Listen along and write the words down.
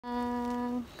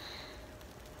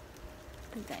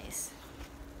Ito guys.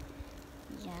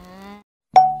 Yan.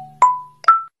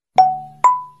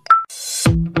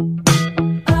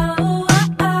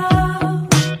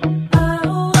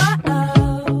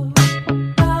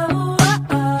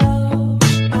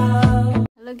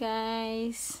 Hello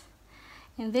guys.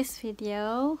 In this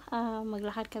video,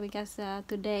 maglakad kami guys.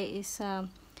 Today is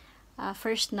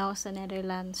first snow sa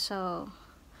Netherlands. So,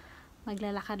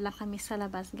 maglalakad lang kami sa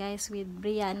labas guys with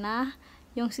Brianna.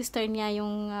 Yung sister niya,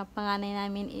 yung panganay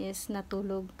namin is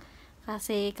natulog.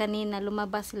 Kasi kanina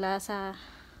lumabas sila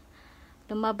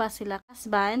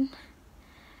husband.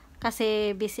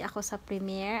 Kasi busy ako sa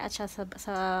premiere at sa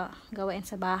gawain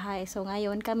sa bahay. So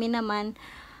ngayon kami naman,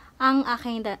 ang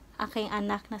aking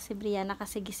anak na si Brianna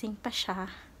kasi gising pa siya.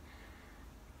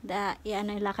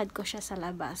 Lakad ko siya sa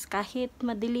labas. Kahit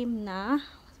madilim na,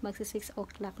 magsi 6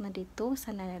 o'clock na dito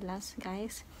sa Netherlands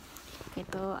guys.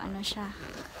 Ito ano siya.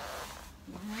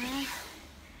 Yan.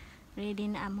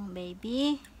 Ready na among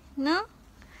baby. No?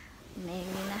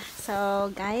 Ready na.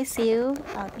 So guys, see you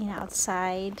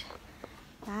outside.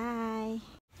 Bye.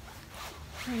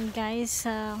 And guys,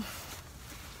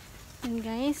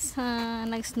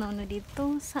 nag-snow na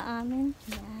dito sa amin.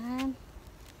 Yan.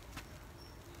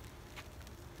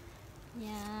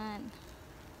 Yan.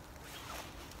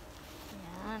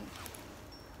 Yan.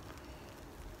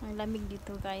 Ang lamig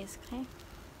dito guys. Okay?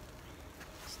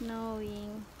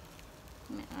 Snowing.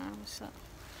 So,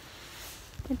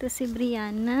 ito si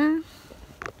Brianna.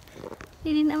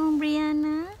 Hindi na among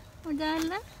Brianna.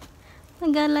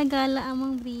 Magala-gala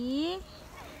among Bri.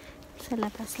 Sa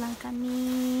labas lang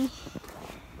kami.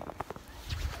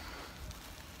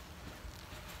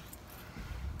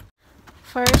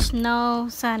 First snow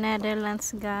sa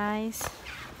Netherlands guys.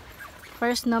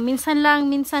 First snow. Minsan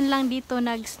lang dito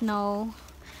nag-snow.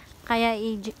 Kaya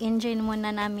enjoy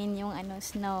muna namin yung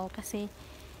snow. Kasi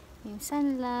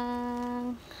minsan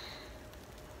lang.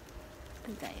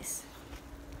 Ito guys.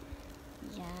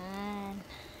 Yan.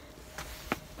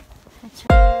 Kasi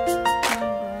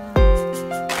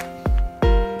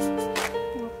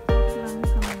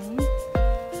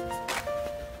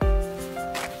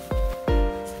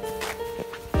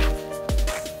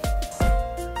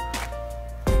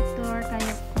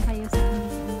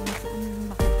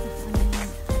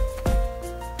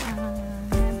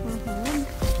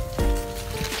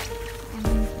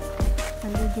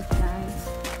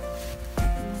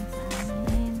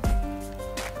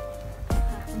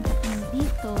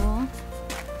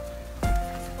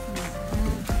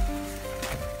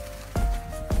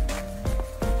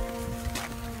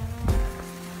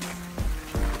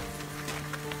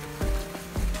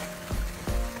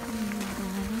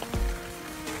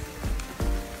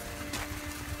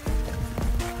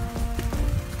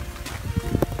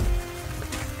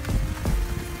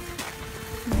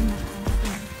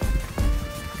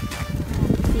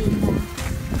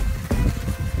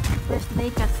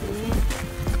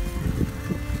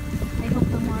I hope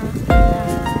tomorrow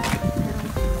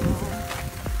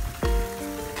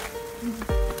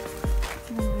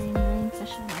rain pa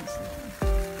siya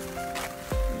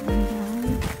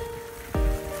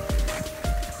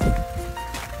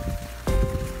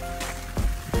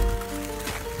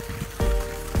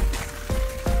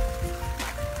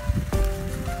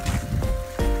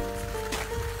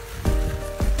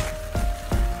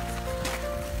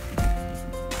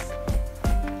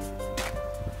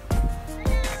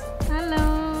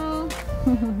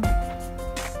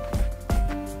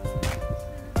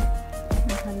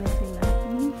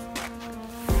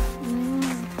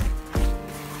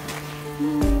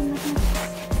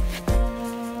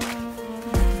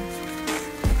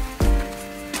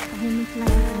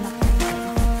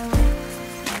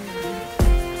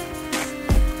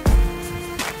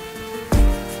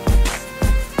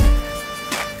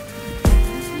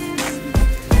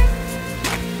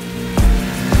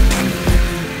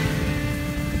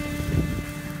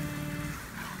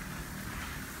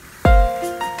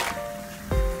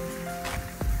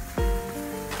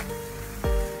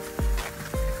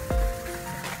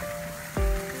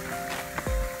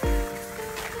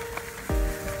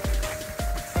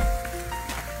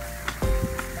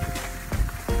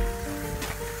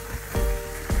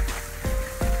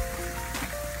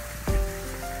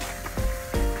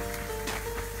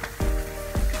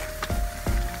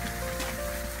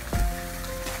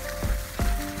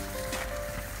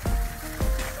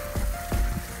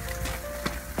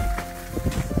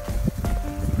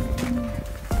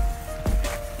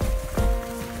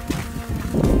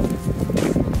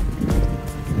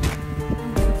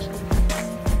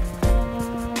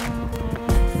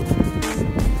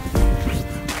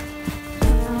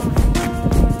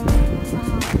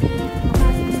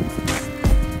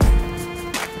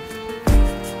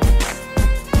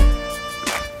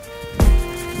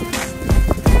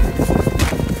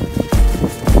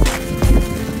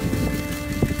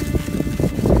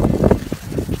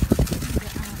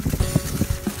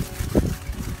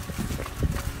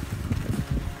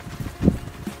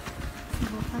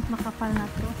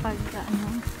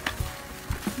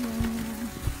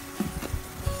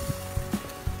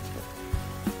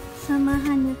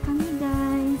samahan niyo kami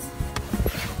guys.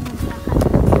 Maglakad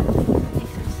natin,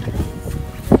 exercise.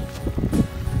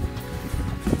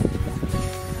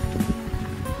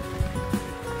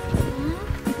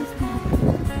 What is that? What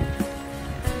is that?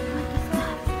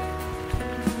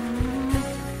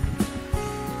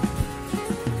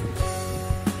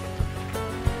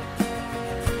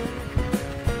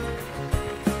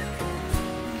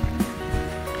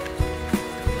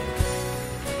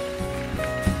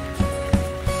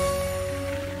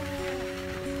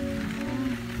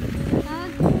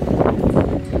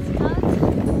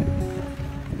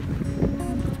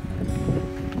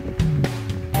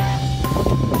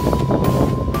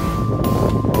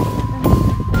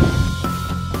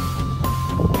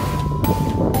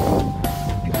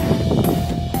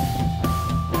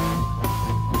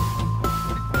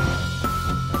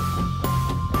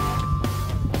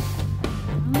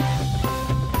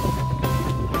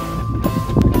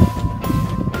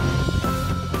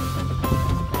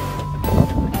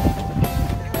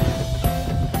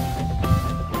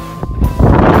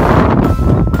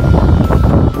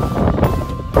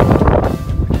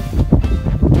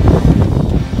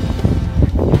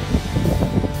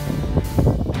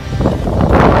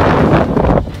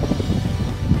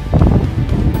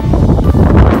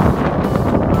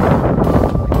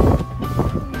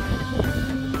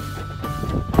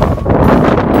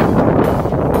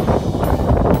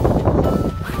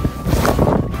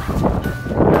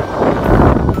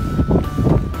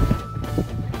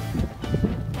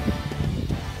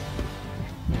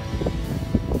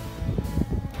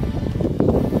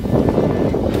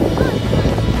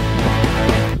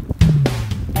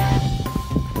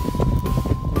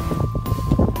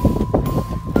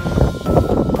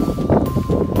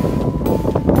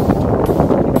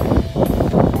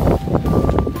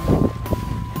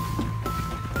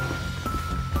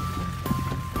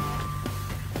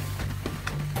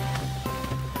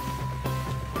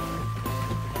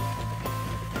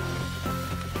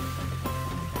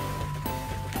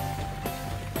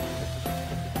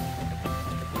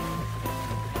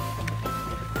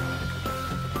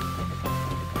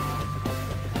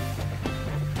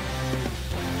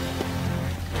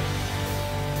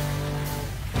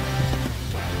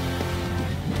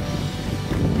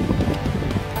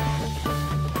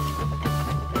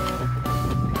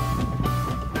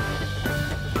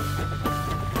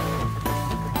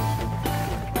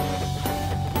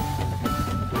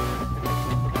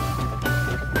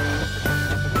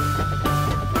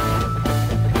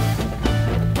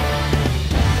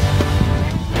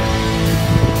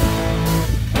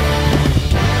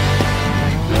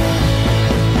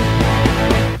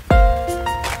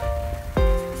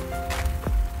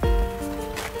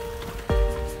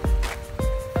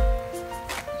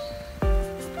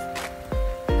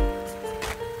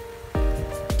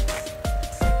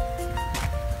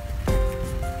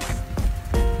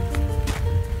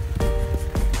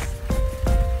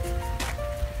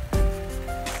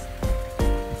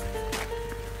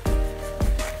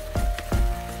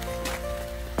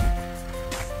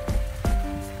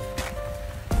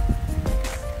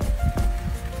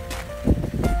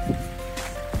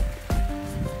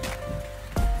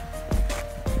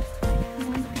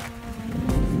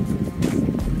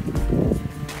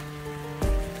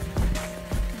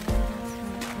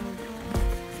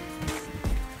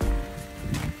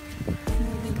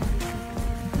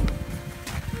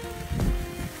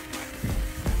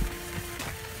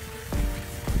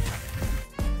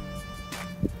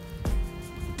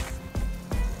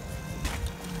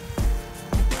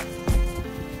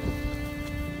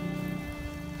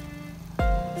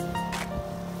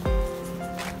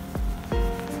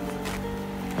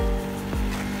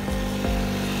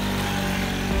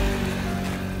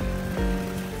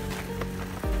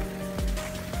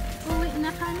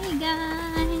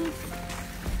 Guys,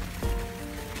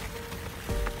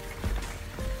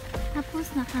 tapos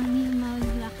na kami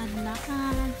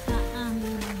maglakad-lakad sa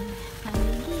aming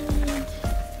paligid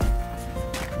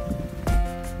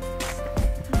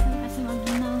kasi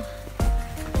maginaw.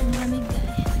 Ang lamig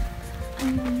guys,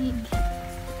 ang lamig,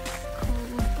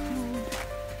 cold.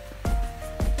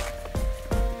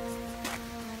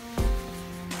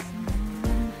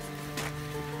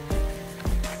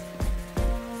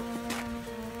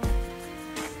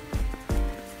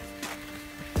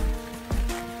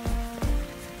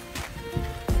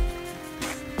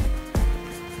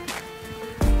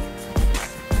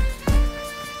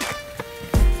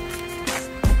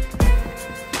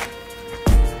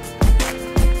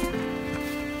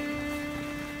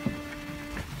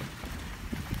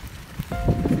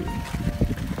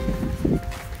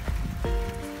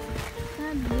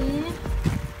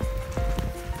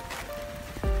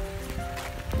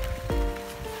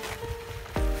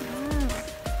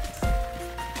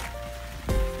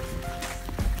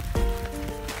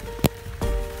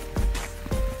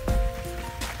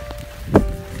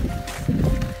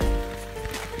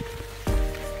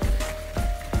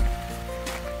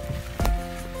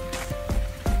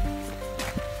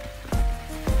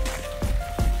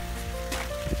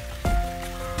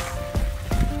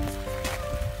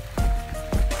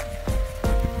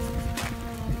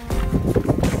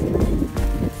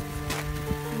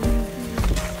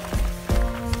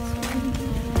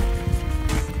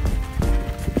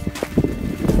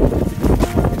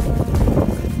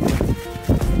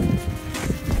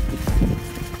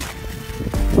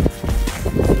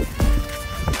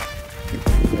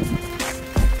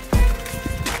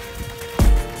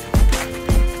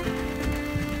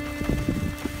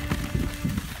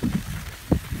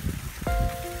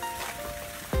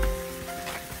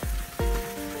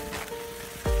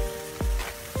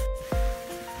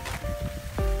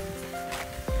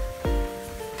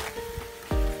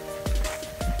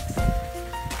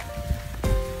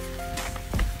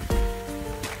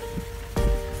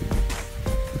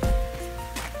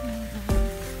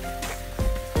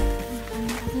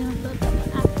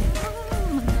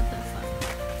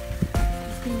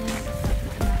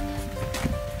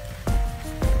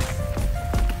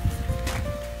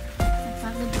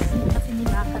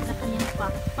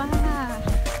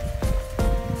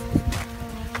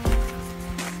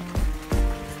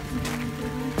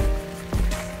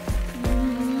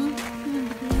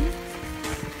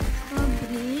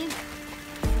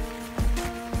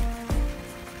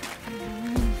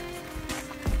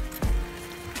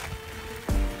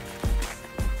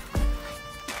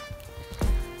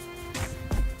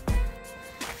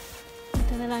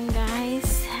 lang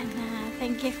guys, and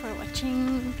thank you for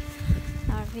watching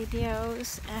our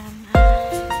videos, and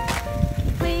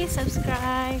please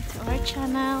subscribe to our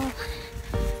channel,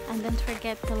 and don't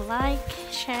forget to like,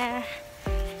 share,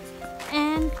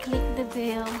 and click the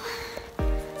bell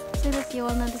so that you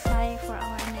will notify for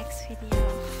our next video.